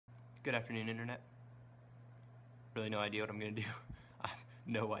Good afternoon, Internet. Really no idea what I'm gonna do. I have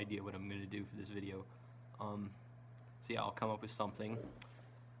no idea what I'm gonna do for this video. So yeah, I'll come up with something.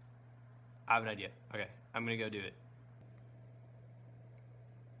 I have an idea. Okay, I'm gonna go do it.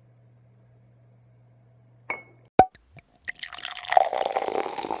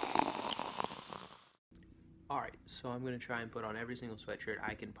 Alright, so I'm gonna try and put on every single sweatshirt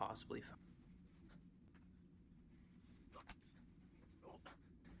I can possibly find.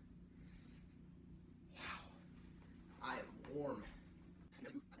 I am warm.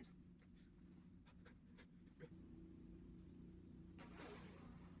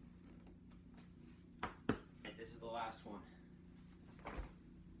 This is the last one.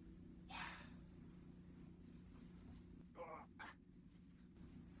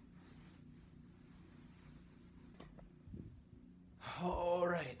 All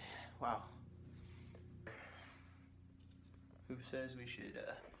right. Wow. Who says we should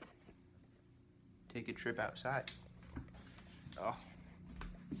take a trip outside? Oh,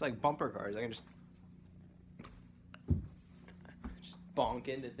 it's like bumper cars. I can just bonk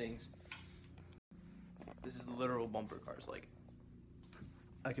into things. This is literal bumper cars. Like,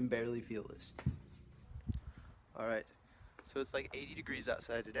 I can barely feel this. All right, so it's like 80 degrees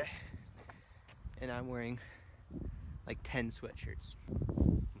outside today, and I'm wearing like 10 sweatshirts.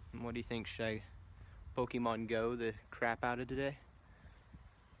 What do you think? Should I Pokemon Go the crap out of today?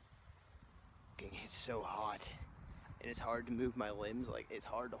 It's so hot, and it's hard to move my limbs. Like, it's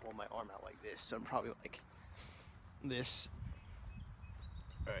hard to hold my arm out like this, so I'm probably like this.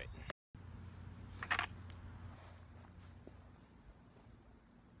 All right.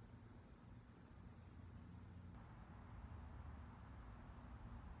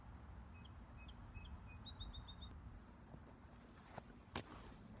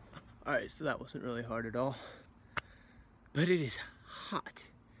 Alright, so that wasn't really hard at all, but it is hot.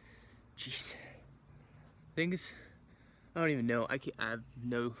 Jeez. Things, I don't even know. I have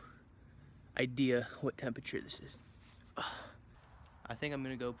no idea what temperature this is. I think I'm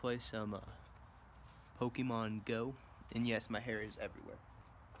gonna go play some Pokemon Go, and yes, my hair is everywhere.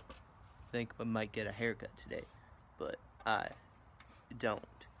 I think I might get a haircut today, but I don't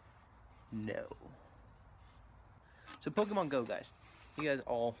know. So Pokemon Go, guys. You guys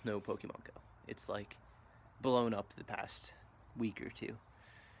all know Pokemon Go. It's like blown up the past week or two,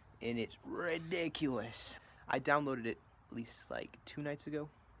 and it's ridiculous. I downloaded it at least like 2 nights ago,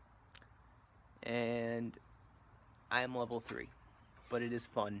 and I am level 3, but it is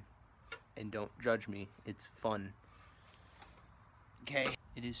fun, and don't judge me, it's fun. Okay,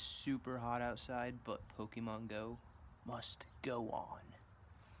 it is super hot outside, but Pokemon Go must go on.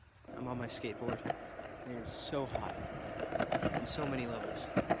 I'm on my skateboard. It is so hot in so many levels.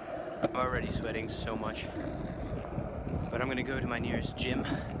 I'm already sweating so much, but I'm gonna go to my nearest gym.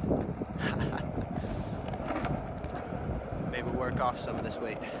 Maybe work off some of this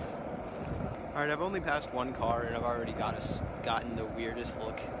weight. All right, I've only passed one car and I've already gotten the weirdest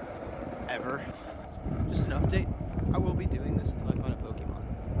look ever. Just an update, I will be doing this until I find a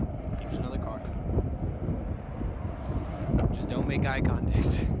Pokemon. Here's another car. Just don't make eye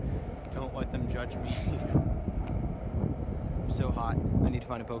contact. Don't let them judge me. I'm so hot. I need to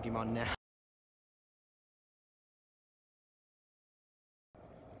find a Pokemon now.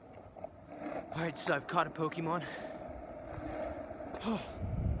 Alright, so I've caught a Pokemon. Oh,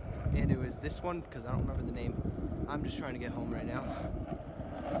 and it was this one, because I don't remember the name. I'm just trying to get home right now.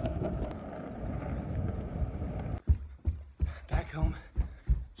 Back home,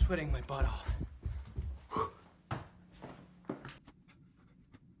 sweating my butt off.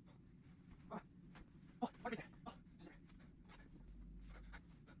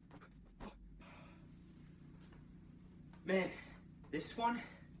 Man, this one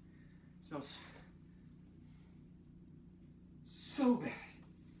smells so bad.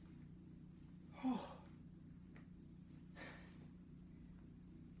 Oh.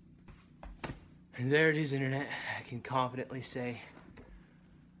 And there it is, Internet. I can confidently say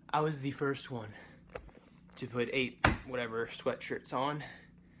I was the first one to put 8 whatever sweatshirts on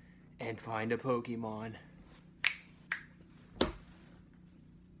and find a Pokemon.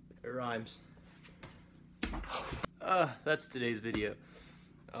 It rhymes. That's today's video.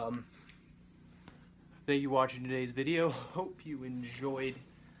 Thank you for watching today's video. Hope you enjoyed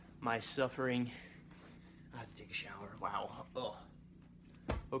my suffering. I have to take a shower. Wow. Ugh.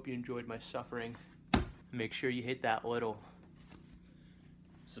 Hope you enjoyed my suffering. Make sure you hit that little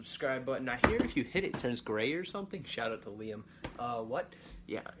subscribe button. I hear if you hit it, it turns gray or something. Shout out to Liam. What?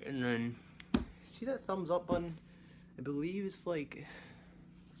 Yeah, and then see that thumbs up button? I believe it's like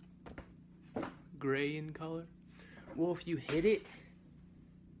gray in color. Well, if you hit it,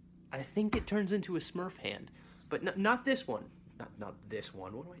 I think it turns into a Smurf hand. But not this one. Not this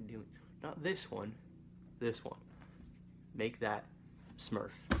one. What am I doing? Not this one. This one. Make that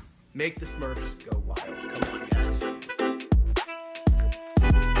Smurf. Make the Smurfs go wild. Come on, guys.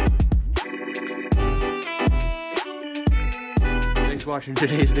 Thanks for watching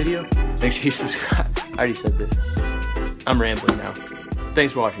today's video. Make sure you subscribe. I already said this. I'm rambling now.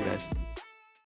 Thanks for watching, guys.